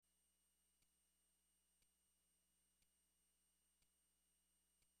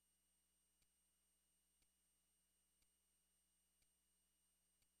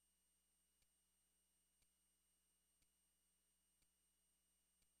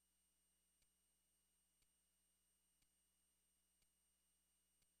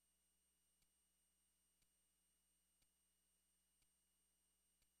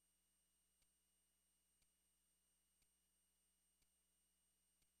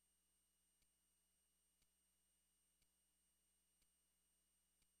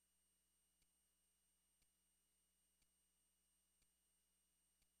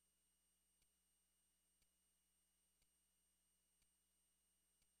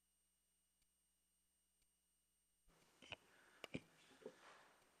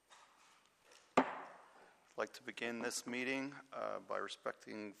like to begin this meeting by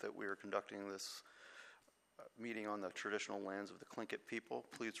respecting that we are conducting this meeting on the traditional lands of the Tlingit people.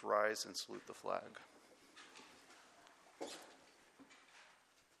 Please rise and salute the flag. I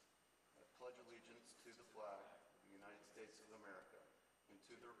pledge allegiance to the flag of the United States of America and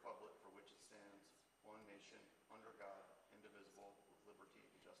to the republic for which it stands, one nation, under God, indivisible, with liberty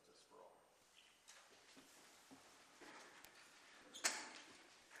and justice for all.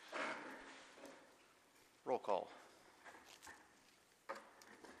 Roll call.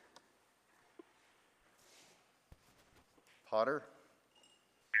 Potter.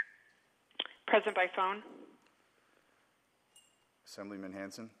 Present by phone. Assemblyman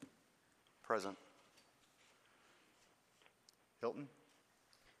Hanson. Present. Hilton.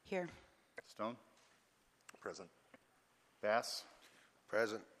 Here. Stone. Present. Bass.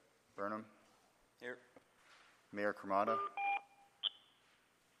 Present. Burnham. Here. Mayor Cremata.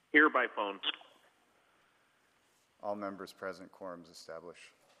 Here by phone. All members present, quorums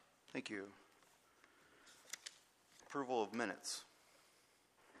established. Thank you. Approval of minutes.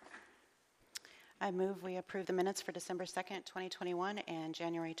 I move we approve the minutes for December 2nd, 2021 and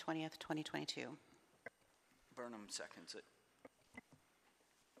January 20th, 2022. Burnham seconds it.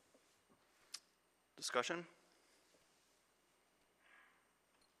 Discussion?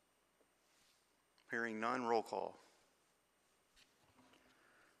 Hearing none, roll call.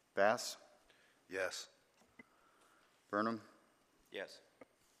 Bass. Yes. Burnham. Yes.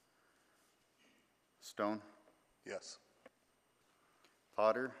 Stone. Yes.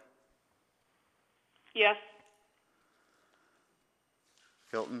 Potter. Yes.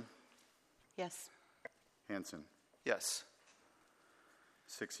 Hilton. Yes. Hanson. Yes.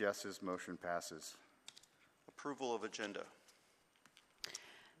 6 yeses, motion passes. Approval of agenda.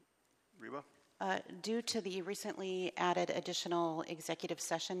 Reba? Due to the recently added additional executive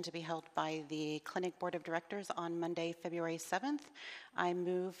session to be held by the Clinic Board of Directors on Monday, February 7th, I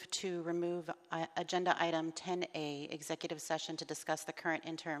move to remove agenda item 10A, executive session to discuss the current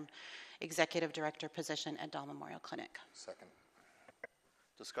interim executive director position at Dahl Memorial Clinic. Second.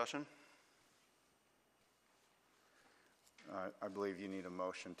 Discussion? I believe you need a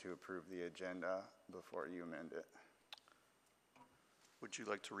motion to approve the agenda before you amend it. Would you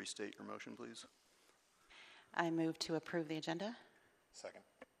like to restate your motion, please? I move to approve the agenda. Second.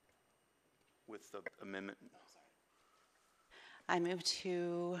 With the amendment. I move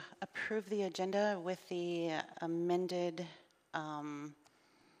to approve the agenda with the amended,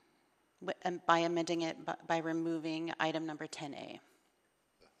 by amending it by removing item number 10A.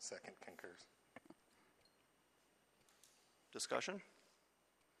 The second concurs. Discussion?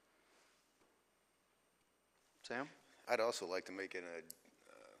 Sam? I'd also like to make a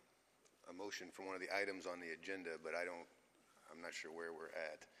motion for one of the items on the agenda, but I'm not sure where we're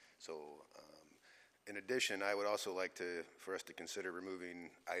at. So in addition, I would also like for us to consider removing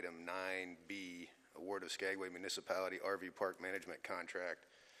item 9B, award of Skagway Municipality RV Park Management Contract,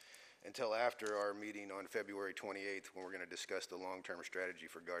 until after our meeting on February 28th, when we're going to discuss the long-term strategy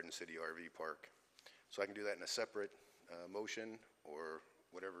for Garden City RV Park. So I can do that in a separate motion or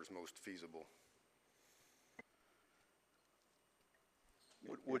whatever is most feasible.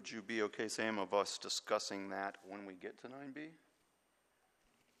 Would you be okay, Sam, of us discussing that when we get to 9B?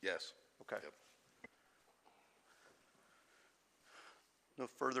 Yes. Okay. Yep. No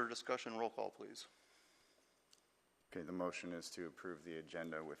further discussion. Roll call, please. Okay, the motion is to approve the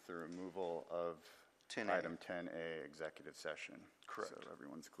agenda with the removal of 10A. Item 10A, executive session. Correct. So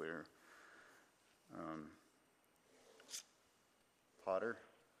everyone's clear. Potter.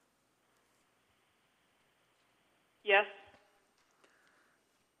 Yes.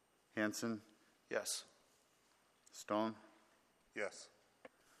 Hanson. Yes. Stone. Yes.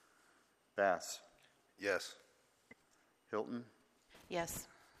 Bass. Yes. Hilton. Yes.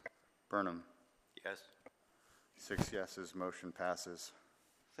 Burnham. Yes. 6 yeses, motion passes.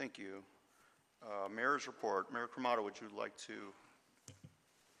 Thank you. Mayor's report. Mayor Cremata, would you like to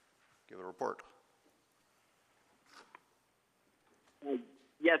give a report?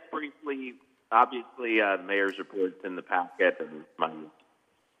 Yes, briefly. Obviously, the mayor's report's in the packet, and my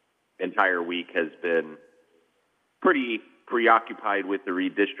entire week has been pretty preoccupied with the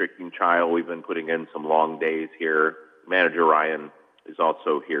redistricting trial. We've been putting in some long days here. Manager Ryan is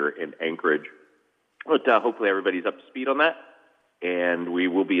also here in Anchorage. But hopefully everybody's up to speed on that. And we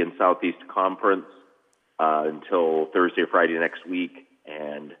will be in Southeast Conference until Thursday or Friday next week.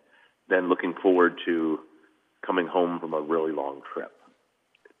 And then looking forward to coming home from a really long trip.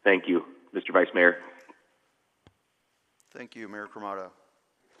 Thank you, Mr. Vice Mayor. Thank you, Mayor Cremata.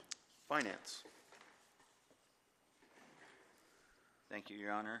 Finance. Thank you,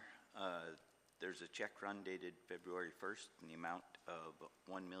 Your Honor. there's a check run dated February 1st in the amount of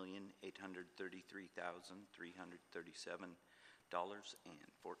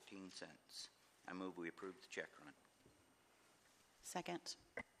 $1,833,337.14. I move we approve the check run. Second.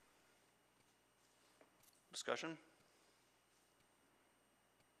 Discussion?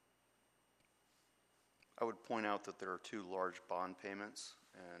 I would point out that there are 2 large bond payments,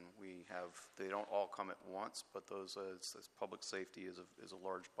 and they don't all come at once, but those, it's public safety is a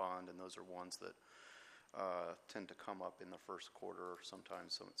large bond, and those are ones that tend to come up in the first quarter.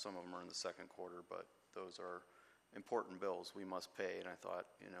 Sometimes some of them are in the second quarter, but those are important bills we must pay, and I thought,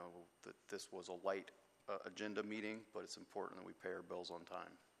 that this was a light agenda meeting, but it's important that we pay our bills on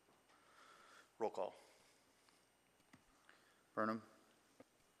time. Roll call. Burnham?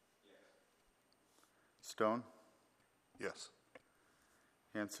 Stone? Yes.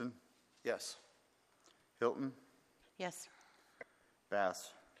 Hanson? Yes. Hilton? Yes.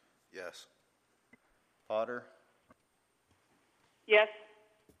 Bass? Yes. Potter? Yes.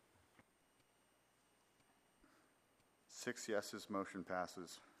 6 yeses, motion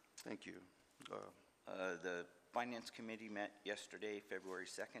passes. Thank you. The Finance Committee met yesterday, February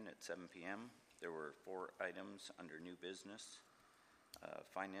 2nd at 7 p.m. There were 4 items under new business.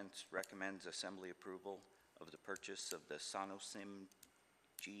 Finance recommends Assembly approval of the purchase of the SonoSim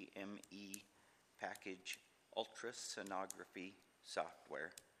GME package Ultrasonography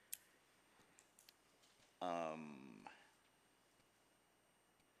software.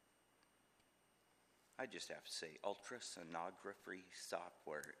 I just have to say, ultrasonography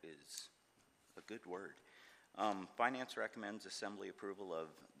software is a good word. Finance recommends Assembly approval of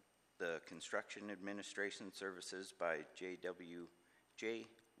the Construction Administration Services by JYW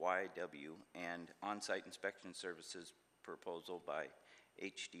and On-Site Inspection Services proposal by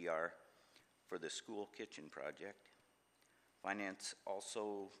HDR for the school kitchen project. Finance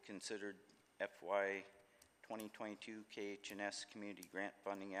also considered FY 2022 KH&S Community Grant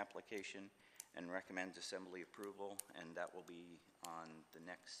Funding application and recommends Assembly approval, and that will be on the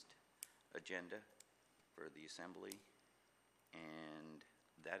next agenda for the Assembly, and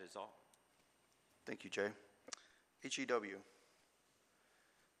that is all. Thank you, Jay. HEW.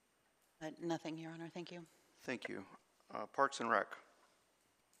 Nothing, Your Honor. Thank you. Thank you. Parks and Rec.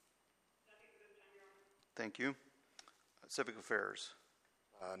 Thank you. Civic Affairs.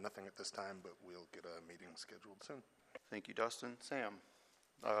 Nothing at this time, but we'll get a meeting scheduled soon. Thank you, Dustin. Sam.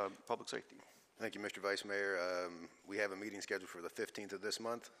 Public Safety. Thank you, Mr. Vice Mayor. We have a meeting scheduled for the 15th of this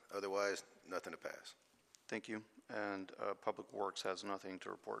month. Otherwise, nothing to pass. Thank you. And Public Works has nothing to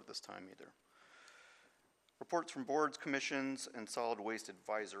report at this time either. Reports from boards, commissions, and Solid Waste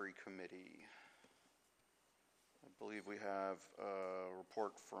Advisory Committee. I believe we have a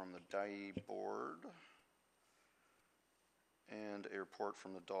report from the DIE Board and a report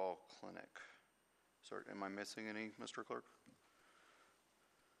from the Dahl Clinic. Sorry, am I missing any, Mr. Clerk?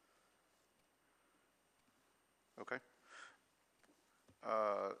 Okay.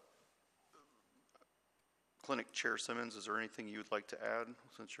 Clinic Chair Simmons, is there anything you would like to add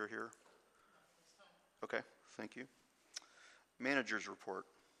since you're here? Okay, thank you. Manager's report.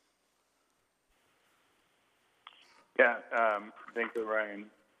 Yeah, thank you,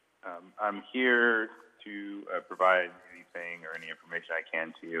 Ryan. I'm here to provide anything or any information I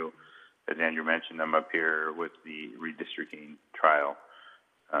can to you. As Andrew mentioned, I'm up here with the redistricting trial.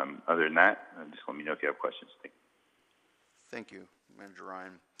 Other than that, just let me know if you have questions. Thank you, Manager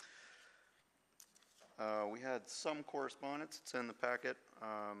Ryan. We had some correspondence. It's in the packet.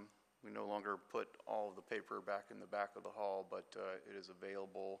 We no longer put all of the paper back in the back of the hall, but it is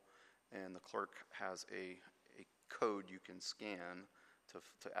available, and the clerk has a code you can scan to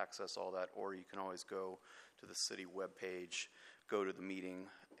access all that, or you can always go to the city webpage, go to the meeting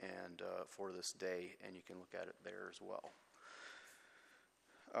and for this day, and you can look at it there as well.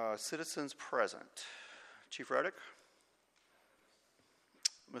 Citizens present. Chief Reddick?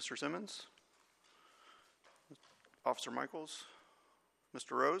 Mr. Simmons? Officer Michaels?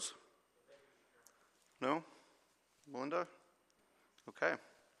 Mr. Rose? No? Melinda? Okay.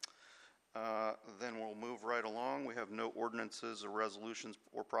 Then we'll move right along. We have no ordinances or resolutions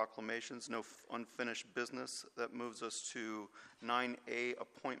or proclamations, no unfinished business. That moves us to 9A,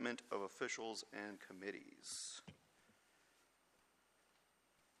 appointment of officials and committees.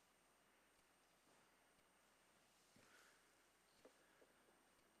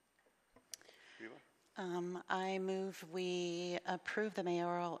 I move we approve the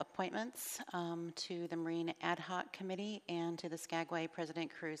mayoral appointments to the Marine Ad Hoc Committee and to the Skagway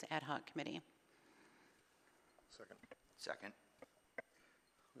President Cruz Ad Hoc Committee. Second.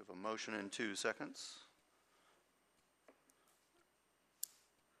 We have a motion in 2 seconds.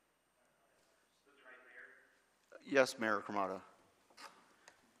 Yes, Mayor Cremata.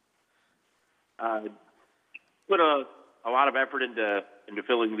 Put a lot of effort into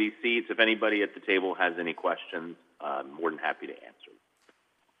filling these seats. If anybody at the table has any questions, I'm more than happy to answer.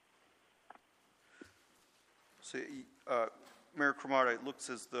 So, Mayor Cremata, it looks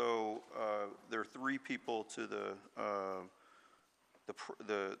as though there are 3 people to the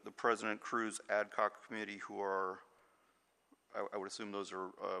President Cruz Ad Hoc Committee who are, I would assume those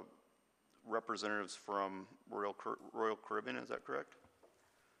are representatives from Royal Caribbean. Is that correct?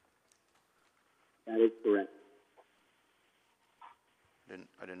 That is correct.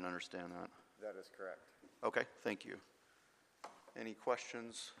 I didn't understand that. That is correct. Okay, thank you. Any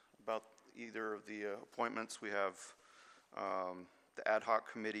questions about either of the appointments? We have the ad hoc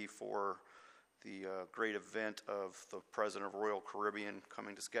committee for the great event of the President of Royal Caribbean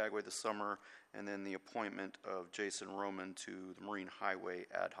coming to Skagway this summer, and then the appointment of Jason Roman to the Marine Highway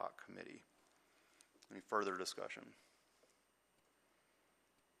Ad Hoc Committee. Any further discussion?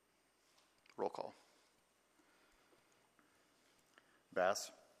 Roll call.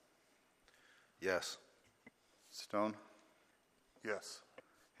 Bass? Yes. Stone? Yes.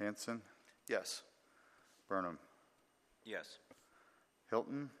 Hanson? Yes. Burnham? Yes.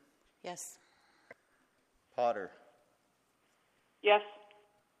 Hilton? Yes. Potter? Yes.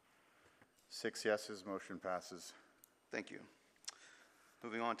 6 yeses, motion passes. Thank you.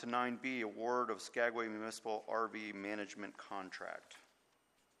 Moving on to 9B, award of Skagway Municipal RV Management Contract.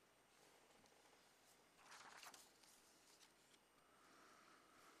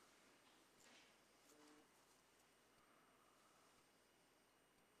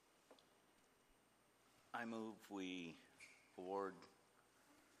 I move we award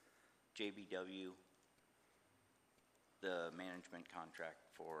JBW the management contract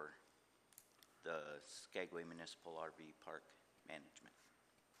for the Skagway Municipal RV Park management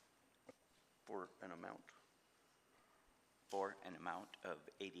For an amount. of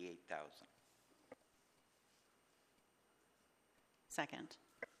 $88,000. Second.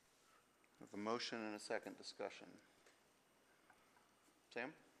 We have a motion and a second discussion.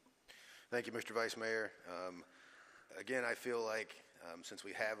 Sam? Thank you, Mr. Vice Mayor. Again, I feel like since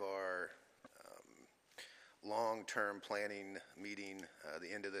we have our long-term planning meeting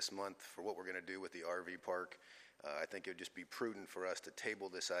the end of this month for what we're going to do with the RV park, I think it would just be prudent for us to table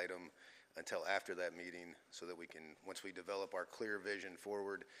this item until after that meeting so that we can, once we develop our clear vision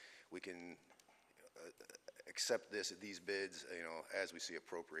forward, we can accept these bids, as we see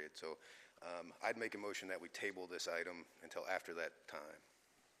appropriate. So I'd make a motion that we table this item until after that time.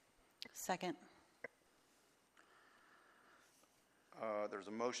 Second. There's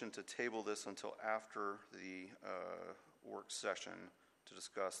a motion to table this until after the work session to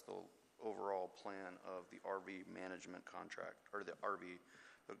discuss the overall plan of the RV management contract, or the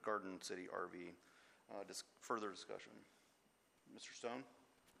Garden City RV. Further discussion. Mr. Stone?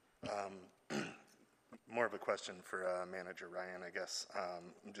 More of a question for Manager Ryan, I guess.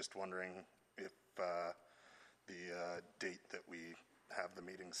 I'm just wondering if the date that we have the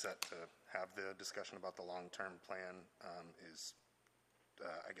meeting set to have the discussion about the long-term plan is,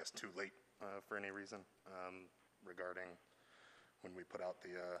 I guess, too late for any reason regarding when we put out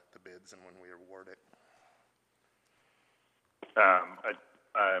the bids and when we award it.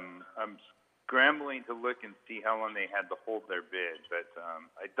 I'm scrambling to look and see how long they had to hold their bid, but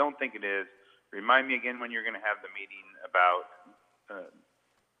I don't think it is. Remind me again when you're going to have the meeting about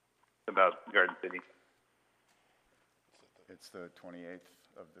Garden City. It's the 28th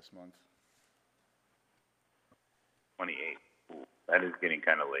of this month. 28th. Ooh, that is getting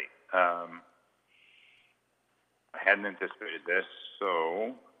kind of late. I hadn't anticipated this,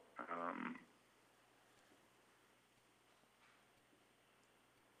 so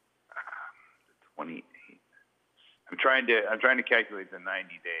the 28th. I'm trying to calculate the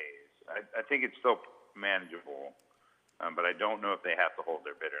 90 days. I think it's still manageable, but I don't know if they have to hold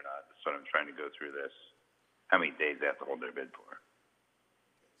their bid or not. That's what I'm trying to go through this. How many days they have to hold their bid for?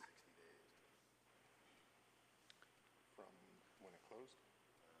 From when it closed?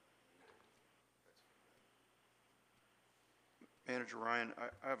 Manager Ryan,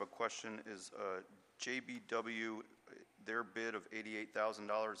 I have a question. Is JBW, their bid of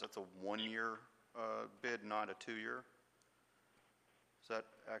 $88,000, that's a one-year bid, not a 2-year? Is that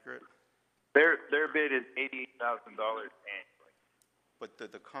accurate? Their bid is $88,000 annually. But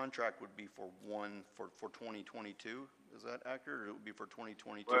the contract would be for 2022. Is that accurate, or it would be for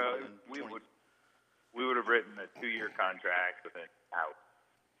 2022? Well, we would have written a 2-year contract with an out.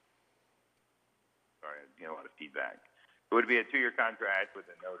 Sorry, I get a lot of feedback. It would be a 2-year contract with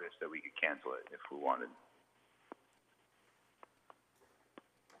a notice that we could cancel it if we wanted.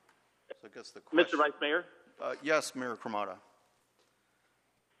 So I guess the question, Mr. Vice Mayor? Yes, Mayor Cremata.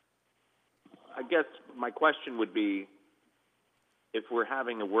 I guess my question would be, if we're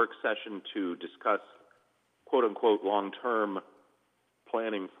having a work session to discuss quote-unquote long-term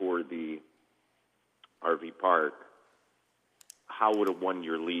planning for the RV park, how would a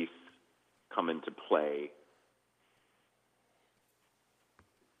one-year lease come into play?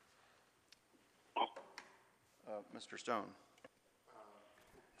 Mr. Stone.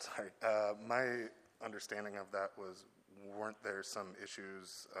 Sorry. My understanding of that was, weren't there some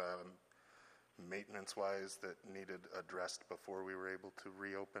issues maintenance-wise that needed addressed before we were able to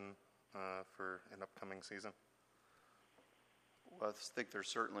reopen for an upcoming season? Well, I think there's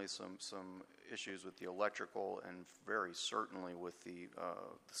certainly some issues with the electrical and very certainly with the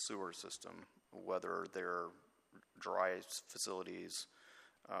sewer system, whether they're dry facilities.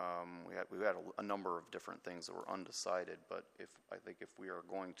 We had a number of different things that were undecided, but I think if we are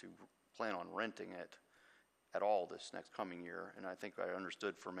going to plan on renting it at all this next coming year, and I think I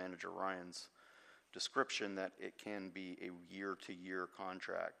understood from Manager Ryan's description that it can be a year-to-year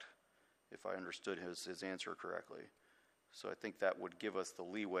contract, if I understood his answer correctly. So I think that would give us the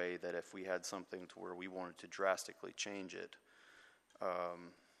leeway that if we had something to where we wanted to drastically change it,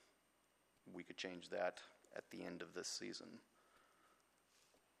 we could change that at the end of this season.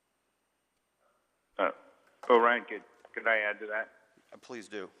 Ryan, could I add to that? Please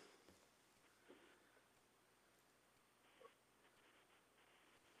do.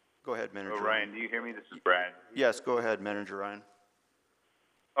 Go ahead, Manager. Ryan, do you hear me? This is Brad. Yes, go ahead, Manager Ryan.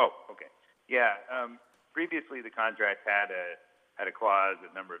 Oh, okay. Yeah. Previously, the contract had a clause,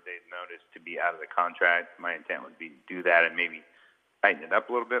 a number of days' notice to be out of the contract. My intent would be to do that and maybe tighten it up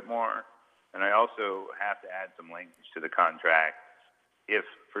a little bit more. And I also have to add some language to the contract if,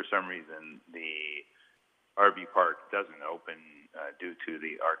 for some reason, the RV park doesn't open due to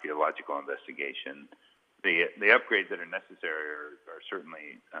the archaeological investigation. The upgrades that are necessary are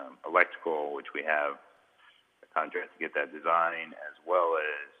certainly electrical, which we have a contract to get that design, as well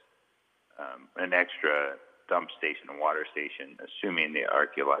as an extra dump station and water station, assuming the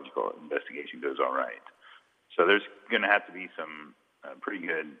archaeological investigation goes all right. So there's going to have to be some pretty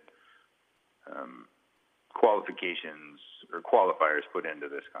good qualifications or qualifiers put into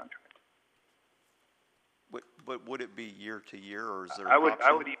this contract. But would it be year to year, or is there? I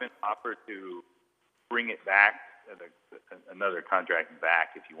would even offer to bring it back, another contract back,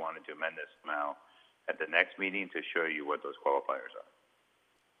 if you wanted to amend this now at the next meeting to show you what those qualifiers are.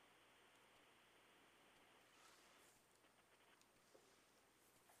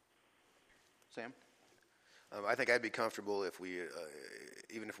 Sam? I think I'd be comfortable if we,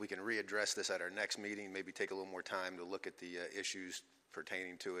 even if we can readdress this at our next meeting, maybe take a little more time to look at the issues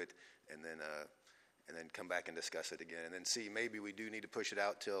pertaining to it, and then come back and discuss it again, and then see, maybe we do need to push it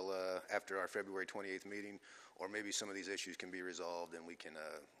out till after our February 28th meeting, or maybe some of these issues can be resolved and we can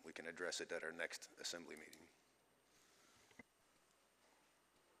address it at our next assembly meeting.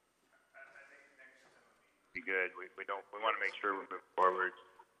 I think next would be good. We want to make sure we move forward,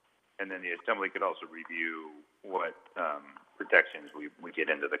 and then the assembly could also review what protections we get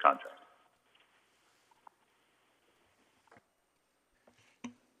into the contract.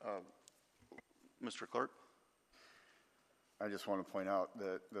 Mr. Clerk? I just want to point out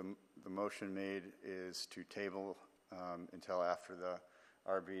that the motion made is to table until after the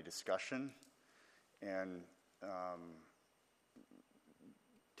RV discussion, and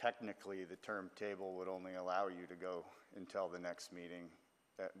technically the term table would only allow you to go until the next meeting,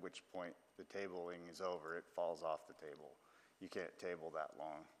 at which point the tabling is over. It falls off the table. You can't table that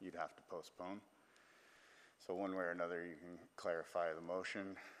long. You'd have to postpone. So one way or another, you can clarify the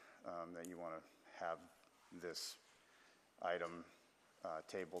motion that you want to have this item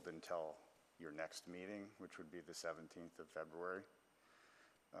tabled until your next meeting, which would be the 17th of February,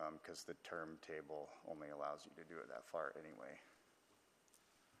 because the term table only allows you to do it that far anyway.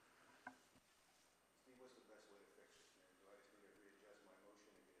 Steve, what's the best way to fix this, man? Do I just need to readjust my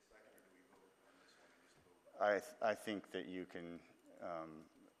motion and get a second, or do we vote on this one and just vote? I think that you can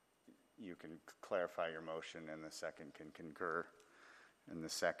clarify your motion, and the second can concur. And the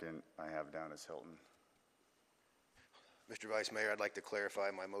second I have down as Hilton. Mr. Vice Mayor, I'd like to clarify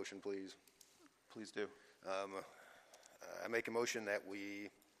my motion, please. Please do. I make a motion that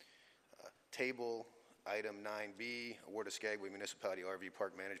we table item 9B, award of Skagway Municipality RV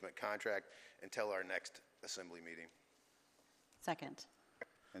Park Management Contract, until our next assembly meeting. Second.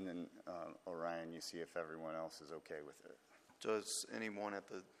 And then, Orion, you see if everyone else is okay with it. Does anyone at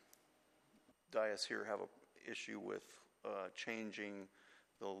the dais here have an issue with changing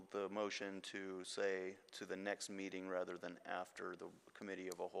the motion to say to the next meeting rather than after the committee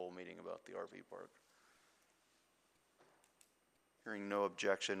of a whole meeting about the RV park? Hearing no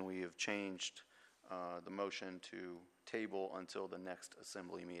objection, we have changed the motion to table until the next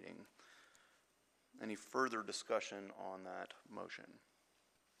assembly meeting. Any further discussion on that motion?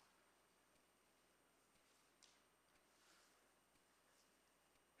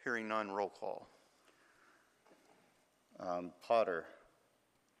 Hearing none, roll call. Potter,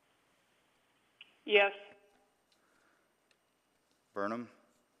 Yes. Burnham,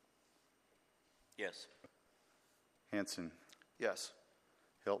 Yes. Hanson, Yes.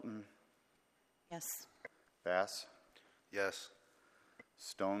 Hilton, Yes. Bass, Yes.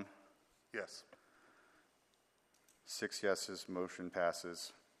 Stone. Yes. 6 yeses, motion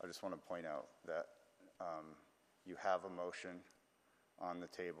passes. I just want to point out that you have a motion on the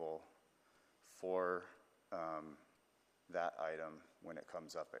table for that item when it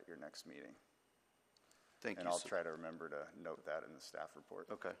comes up at your next meeting. Thank you. And I'll try to remember to note that in the staff report.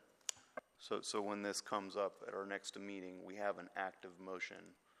 Okay. So when this comes up at our next meeting, we have an active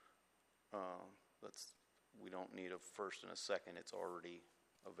motion. We don't need a first and a second. It's already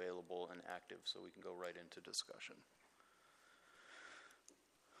available and active, so we can go right into discussion.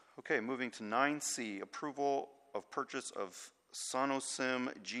 Okay, moving to 9C, approval of purchase of SonoSim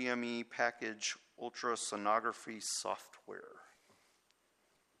GME package ultrasonography software.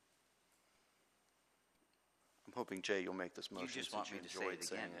 I'm hoping, Jay, you'll make this motion. You just want me to say it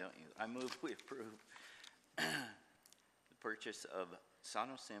again, don't you? I move we approve the purchase of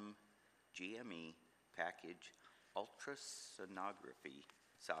SonoSim GME package ultrasonography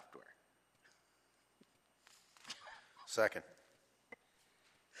software. Second.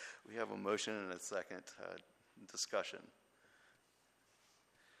 We have a motion and a second discussion.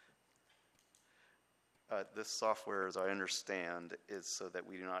 This software, as I understand, is so that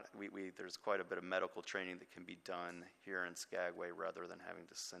there's quite a bit of medical training that can be done here in Skagway rather than having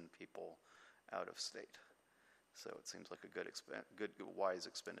to send people out of state. So it seems like a good, wise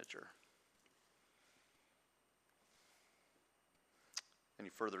expenditure. Any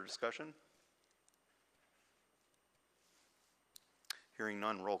further discussion? Hearing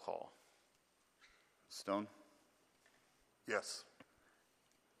none, roll call. Stone, Yes.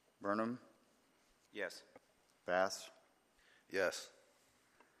 Burnham, Yes. Bass, Yes.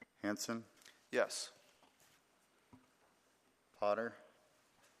 Hanson, Yes. Potter,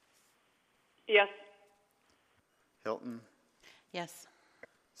 Yes. Hilton. Yes.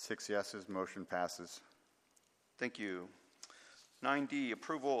 6 yeses, motion passes. Thank you. 9D,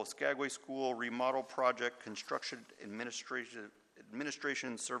 approval of Skagway School Remodel Project Construction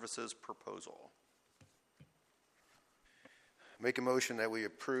Administration Services Proposal. Make a motion that we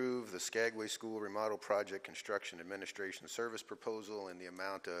approve the Skagway School Remodel Project Construction Administration Service Proposal in the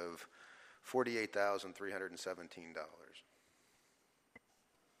amount of $48,317.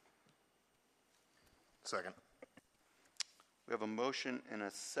 Second. We have a motion and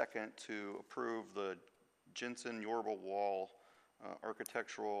a second to approve the Jensen Yorba Wall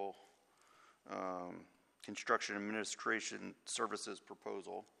Architectural Construction Administration Services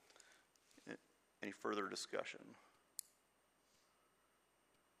Proposal. Any further discussion?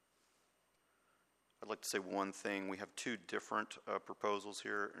 I'd like to say one thing. We have two different proposals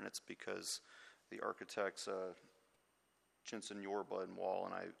here, and it's because the architects, Jensen Yorba and Wall,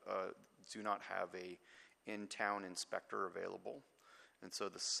 and I do not have a in-town inspector available. And so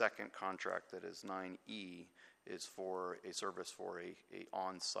the second contract, that is 9E, is for a service for a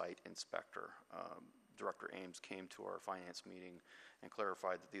on-site inspector. Director Ames came to our finance meeting and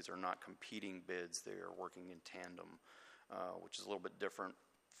clarified that these are not competing bids. They are working in tandem, which is a little bit different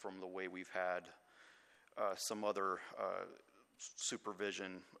from the way we've had some other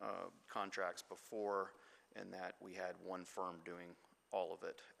supervision contracts before, in that we had one firm doing all of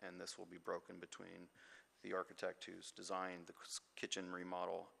it, and this will be broken between the architect who's designed the kitchen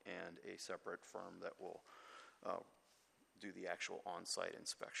remodel and a separate firm that will do the actual on-site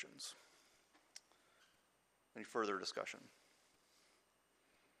inspections. Any further discussion?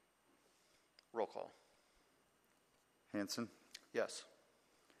 Roll call. Hanson, Yes.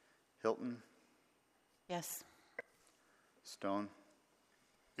 Hilton, Yes. Stone,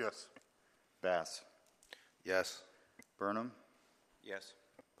 Yes. Bass, Yes. Burnham, Yes.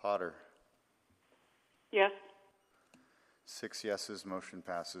 Potter. Yes. 6 yeses, motion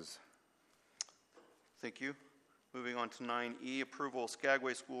passes. Thank you. Moving on to 9E, approval of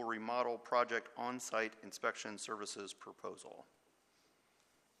Skagway School Remodel Project On-Site Inspection Services Proposal.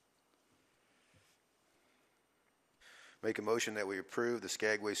 Make a motion that we approve the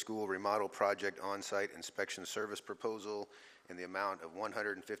Skagway School Remodel Project On-Site Inspection Service Proposal in the amount of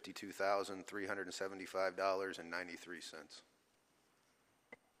 $152,375.93.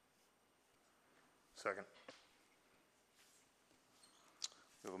 Second.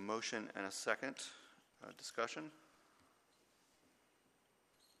 We have a motion and a second. Discussion?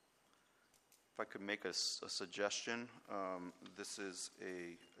 If I could make a suggestion, this is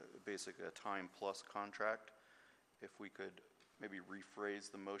basically a time plus contract. If we could maybe rephrase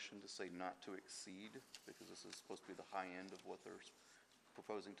the motion to say not to exceed, because this is supposed to be the high end of what they're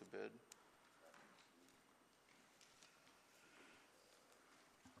proposing to bid.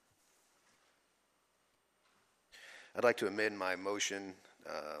 I'd like to amend my motion.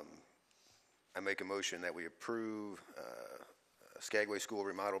 I make a motion that we approve Skagway School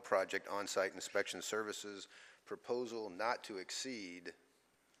Remodel Project on-site inspection services proposal not to exceed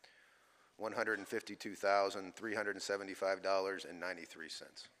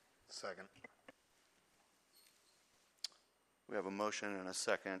 $152,375.93. Second. We have a motion and a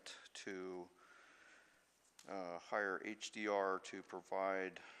second to hire HDR to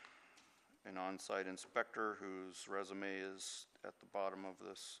provide an on-site inspector whose resume is at the bottom of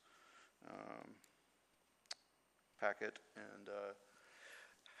this packet, and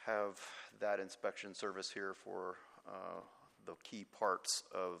have that inspection service here for the key parts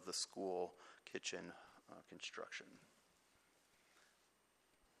of the school kitchen construction.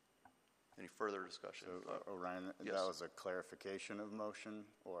 Any further discussion? So, Orion, Yes. that was a clarification of motion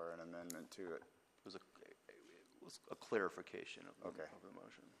or an amendment to it? It was a clarification of Okay. of the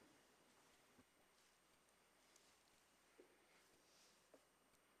motion.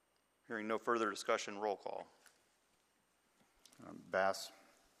 Hearing no further discussion, roll call. Bass,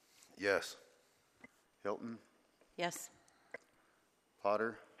 Yes. Hilton, Yes.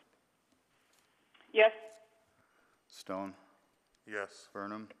 Potter, Yes. Stone, Yes.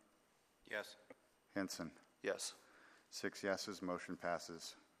 Burnham, Yes. Henson. Yes. 6 yeses, motion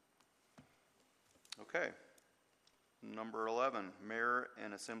passes. Okay. Number 11, mayor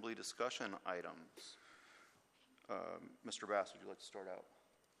and assembly discussion items. Mr. Bass, would you like to start out?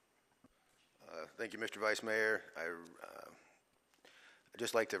 Thank you, Mr. Vice Mayor. I'd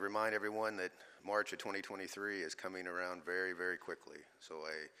just like to remind everyone that March of 2023 is coming around very, very quickly. So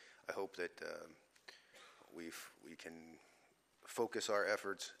I hope that we can focus our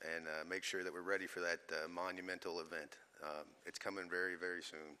efforts and make sure that we're ready for that monumental event. It's coming very, very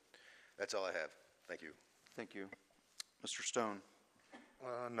soon. That's all I have. Thank you. Thank you. Mr. Stone.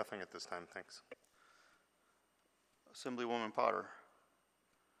 Nothing at this time, thanks. Assemblywoman Potter.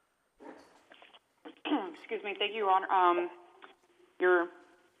 Excuse me. Thank you, Honor.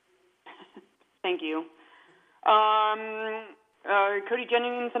 Thank you. Cody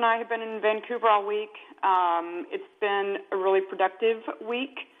Jennings and I have been in Vancouver all week. It's been a really productive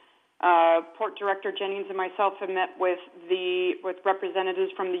week. Port Director Jennings and myself have met with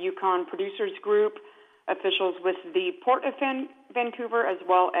representatives from the Yukon Producers Group, officials with the Port of Vancouver, as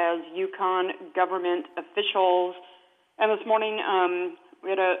well as Yukon government officials. And this morning,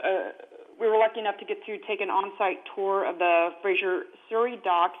 we were lucky enough to get to take an on-site tour of the Fraser Surrey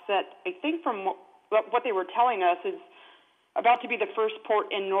docks that I think from what they were telling us is about to be the first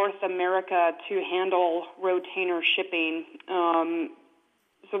port in North America to handle rotainer shipping.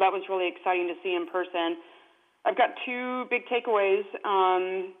 So that was really exciting to see in person. I've got 2 big takeaways,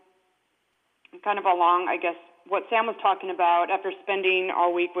 kind of along, I guess, what Sam was talking about. After spending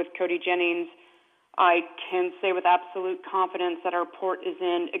all week with Cody Jennings, I can say with absolute confidence that our port is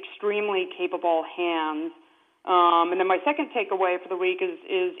in extremely capable hands. And then my second takeaway for the week is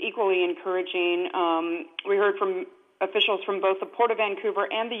equally encouraging. We heard from officials from both the Port of Vancouver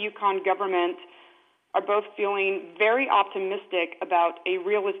and the Yukon government are both feeling very optimistic about a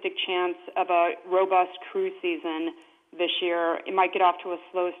realistic chance of a robust cruise season this year. It might get off to a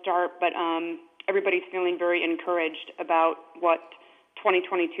slow start, but everybody's feeling very encouraged about what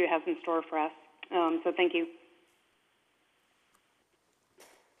 2022 has in store for us. So thank you.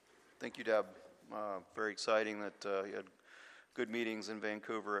 Thank you, Deb. Very exciting that you had good meetings in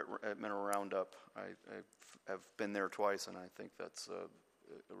Vancouver at Mineral Roundup. I have been there twice, and I think that's a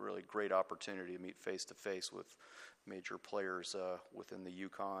really great opportunity to meet face-to-face with major players within the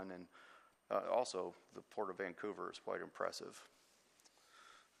Yukon, and also the Port of Vancouver is quite impressive.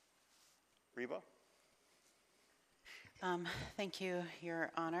 Reba? Thank you,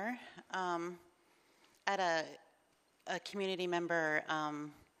 Your Honor. At a community member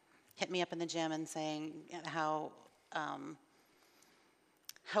hit me up in the gym and saying how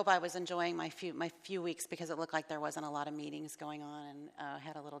hope I was enjoying my few weeks because it looked like there wasn't a lot of meetings going on and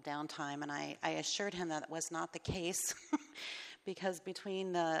had a little downtime. And I assured him that was not the case because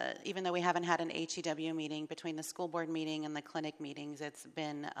even though we haven't had an HEW meeting, between the school board meeting and the clinic meetings, it's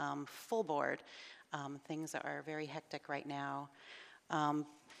been full board. Things are very hectic right now.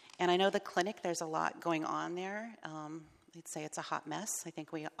 And I know the clinic, there's a lot going on there. I'd say it's a hot mess. I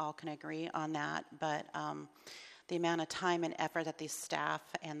think we all can agree on that, but the amount of time and effort that the staff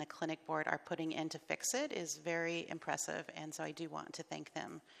and the clinic board are putting in to fix it is very impressive, and so I do want to thank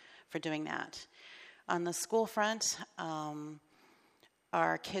them for doing that. On the school front,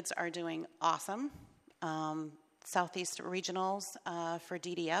 our kids are doing awesome. Southeast Regionals for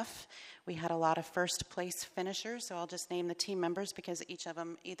DDF, we had a lot of first place finishers, so I'll just name the team members because each of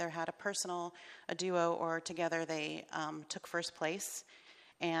them either had a personal, a duo, or together they took first place.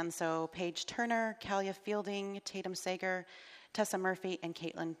 And so Paige Turner, Kalia Fielding, Tatum Sager, Tessa Murphy, and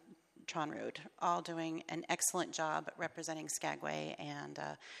Caitlin Tronrud, all doing an excellent job representing Skagway and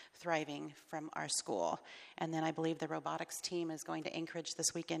thriving from our school. And then I believe the robotics team is going to Anchorage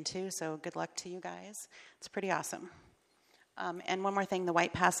this weekend too, so good luck to you guys. It's pretty awesome. And one more thing, the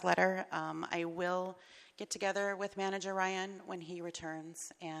White Pass letter. I will get together with Manager Ryan when he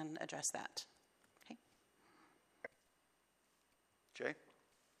returns and address that. Okay. Jay?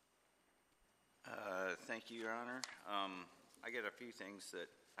 Thank you, Your Honor. I got a few things that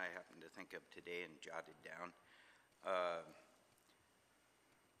I happened to think of today and jotted down.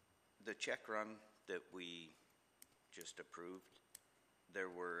 The check run that we just approved, there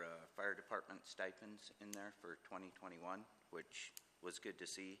were fire department stipends in there for 2021, which was good to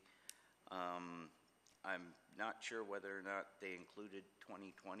see. I'm not sure whether or not they included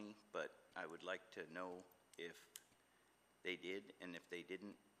 2020, but I would like to know if they did, and if they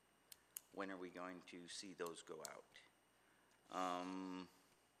didn't, when are we going to see those go out?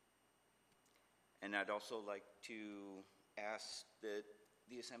 And I'd also like to ask that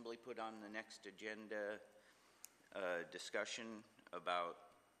the Assembly put on the next agenda discussion about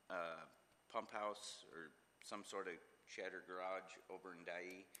pump house or some sort of shed or garage over in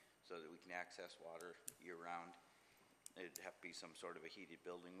Dyea so that we can access water year-round. It'd have to be some sort of a heated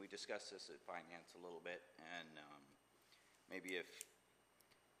building. We discussed this at Finance a little bit, and maybe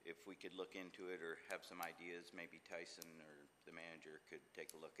if we could look into it or have some ideas, maybe Tyson or the manager could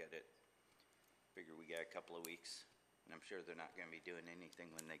take a look at it. Figure we got a couple of weeks, and I'm sure they're not going to be doing anything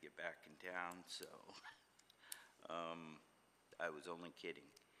when they get back in town, so I was only kidding.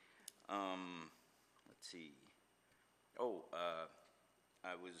 Let's see.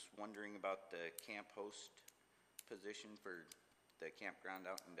 I was wondering about the camp host position for the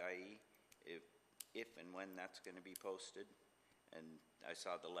campground out in Dyea, if and when that's going to be posted. And I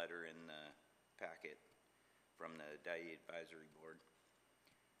saw the letter in the packet from the Dyea Advisory Board.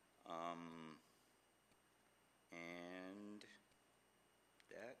 And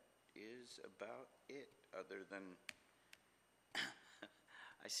that is about it, other than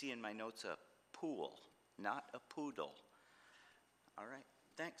I see in my notes a pool, not a poodle. All right,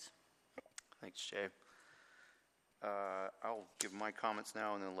 thanks. Thanks, Jay. I'll give my comments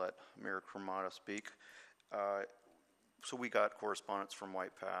now and then let Mayor Cremata speak. So we got correspondence from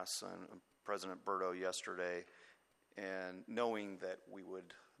White Pass and President Berto yesterday, and knowing that we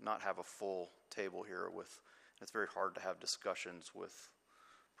would not have a full table here it's very hard to have discussions with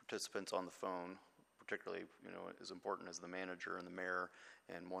participants on the phone, particularly, as important as the manager and the mayor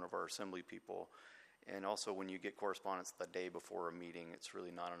and one of our assembly people. And also when you get correspondence the day before a meeting, it's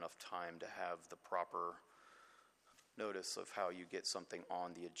really not enough time to have the proper notice of how you get something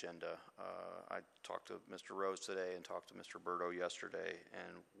on the agenda. I talked to Mr. Rose today and talked to Mr. Berto yesterday,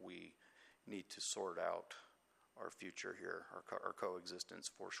 and we need to sort out our future here, our coexistence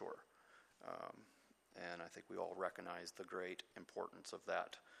for sure. And I think we all recognize the great importance of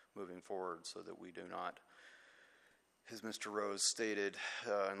that moving forward so that we do not, as Mr. Rose stated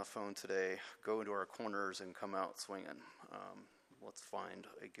on the phone today, go into our corners and come out swinging. Let's find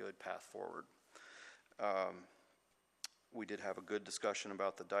a good path forward. We did have a good discussion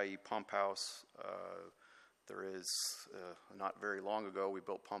about the Dyea pump house. There is, not very long ago, we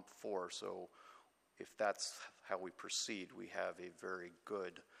built pump 4, so if that's how we proceed, we have a very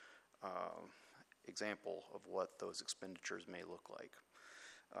good example of what those expenditures may look like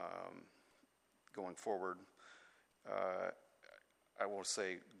going forward. I will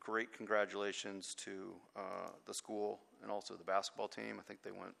say great congratulations to the school and also the basketball team. I think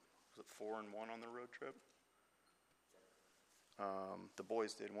they went, was it 4-1 on the road trip? The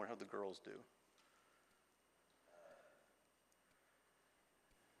boys did. How'd the girls do?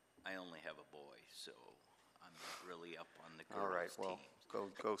 I only have a boy, so I'm not really up on the girls' All right, well,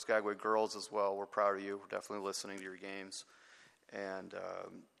 team. go Skagway girls as well. We're proud of you. We're definitely listening to your games. And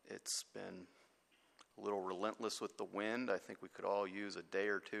it's been a little relentless with the wind. I think we could all use a day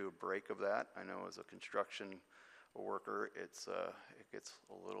or two of break of that. I know as a construction worker, it gets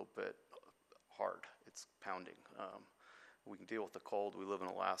a little bit hard. It's pounding. We can deal with the cold. We live in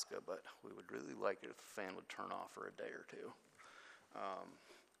Alaska, but we would really like it if the fan would turn off for a day or two.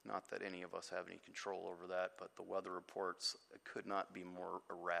 Not that any of us have any control over that, but the weather reports could not be more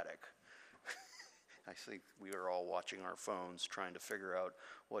erratic. I think we are all watching our phones trying to figure out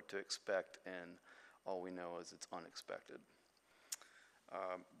what to expect, and all we know is it's unexpected.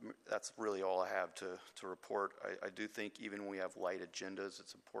 That's really all I have to report. I do think even when we have light agendas,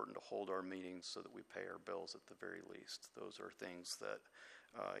 it's important to hold our meetings so that we pay our bills at the very least. Those are things that,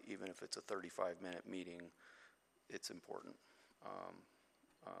 even if it's a 35-minute meeting, it's important.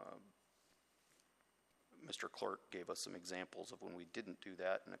 Mr. Clerk gave us some examples of when we didn't do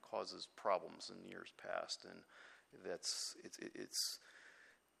that, and it causes problems in years past. And it's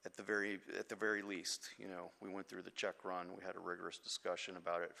at the very least, you know, we went through the check run. We had a rigorous discussion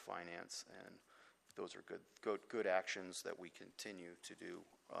about it at finance, and those are good actions that we continue to do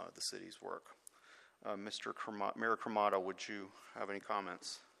the city's work. Mayor Cremata, would you have any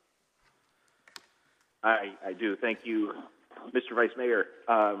comments? I do. Thank you, Mr. Vice Mayor.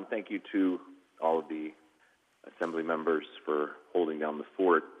 Thank you to all of the assembly members for holding down the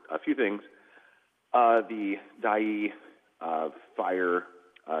fort. A few things. The Dai fire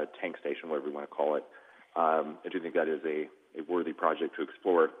tank station, whatever you want to call it, I do think that is a worthy project to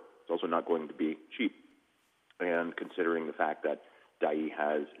explore. It's also not going to be cheap. And considering the fact that Dai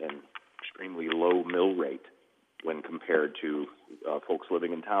has an extremely low mill rate when compared to folks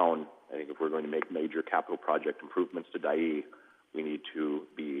living in town, I think if we're going to make major capital project improvements to Dai, we need to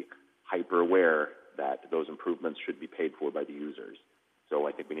be hyper aware that those improvements should be paid for by the users. So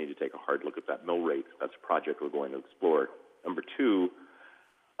I think we need to take a hard look at that mill rate. That's a project we're going to explore. Number two,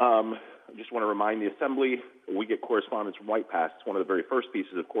 I just want to remind the Assembly, we get correspondence from White Pass. It's one of the very first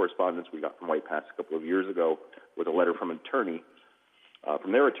pieces of correspondence we got from White Pass a couple of years ago with a letter from an attorney,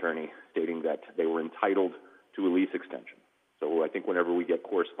 from their attorney, stating that they were entitled to a lease extension. So I think whenever we get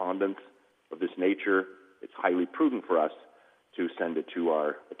correspondence of this nature, it's highly prudent for us to send it to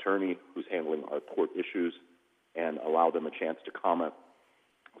our attorney who's handling our port issues and allow them a chance to comment.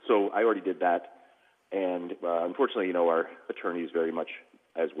 So I already did that, and unfortunately, you know, our attorney is very much,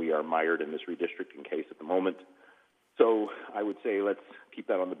 as we are mired in this redistricting case at the moment. So I would say let's keep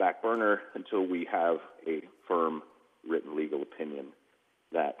that on the back burner until we have a firm written legal opinion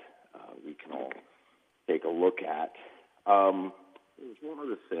that we can all take a look at. There's one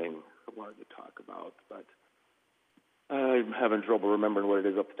other thing I wanted to talk about, but I'm having trouble remembering what it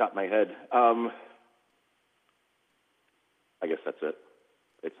is off the top of my head. I guess that's it.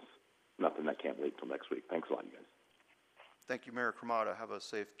 It's nothing that can't wait until next week. Thanks a lot, you guys. Thank you, Mayor Cremata. Have a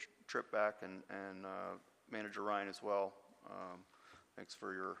safe trip back, and Manager Ryan as well. Thanks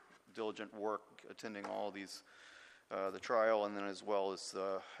for your diligent work attending all these, the trial, and then as well as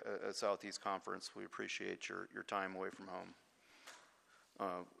at Southeast Conference. We appreciate your time away from home,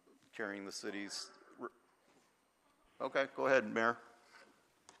 carrying the city's. Okay, go ahead, Mayor.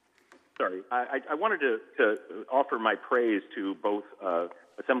 Sorry, I wanted to offer my praise to both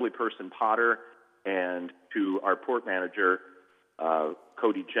Assemblyperson Potter and to our port manager,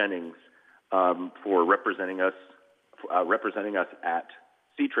 Cody Jennings, for representing us at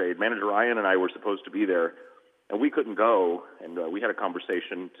C-Trade. Manager Ryan and I were supposed to be there, and we couldn't go. And we had a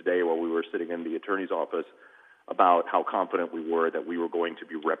conversation today while we were sitting in the attorney's office about how confident we were that we were going to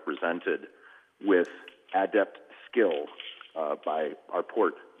be represented with adept skill by our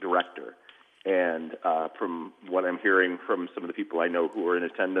port director. And from what I'm hearing from some of the people I know who are in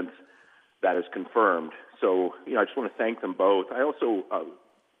attendance, that is confirmed. So, you know, I just want to thank them both. I also,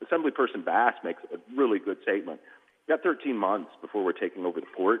 Assemblyperson Bass makes a really good statement. We've got 13 months before we're taking over the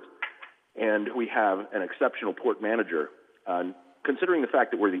port, and we have an exceptional port manager. Considering the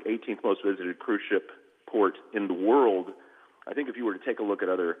fact that we're the 18th most visited cruise ship port in the world, I think if you were to take a look at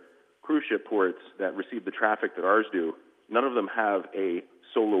other cruise ship ports that receive the traffic that ours do, none of them have a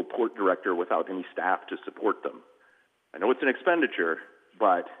solo port director without any staff to support them. I know it's an expenditure,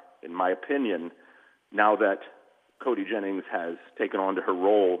 but in my opinion, now that Cody Jennings has taken on to her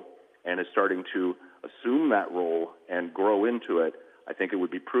role and is starting to assume that role and grow into it, I think it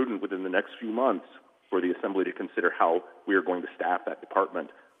would be prudent within the next few months for the Assembly to consider how we are going to staff that department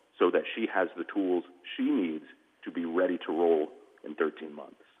so that she has the tools she needs to be ready to roll in 13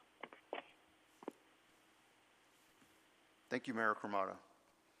 months. Thank you, Mayor Cremata.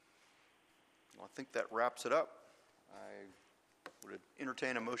 Well, I think that wraps it up. I would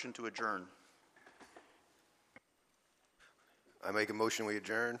entertain a motion to adjourn. I make a motion we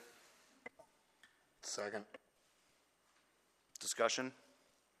adjourn. Second. Discussion?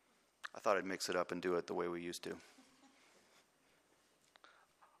 I thought I'd mix it up and do it the way we used to.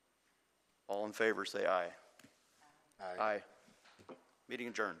 All in favor, say aye. Aye. Meeting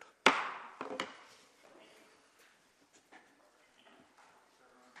adjourned.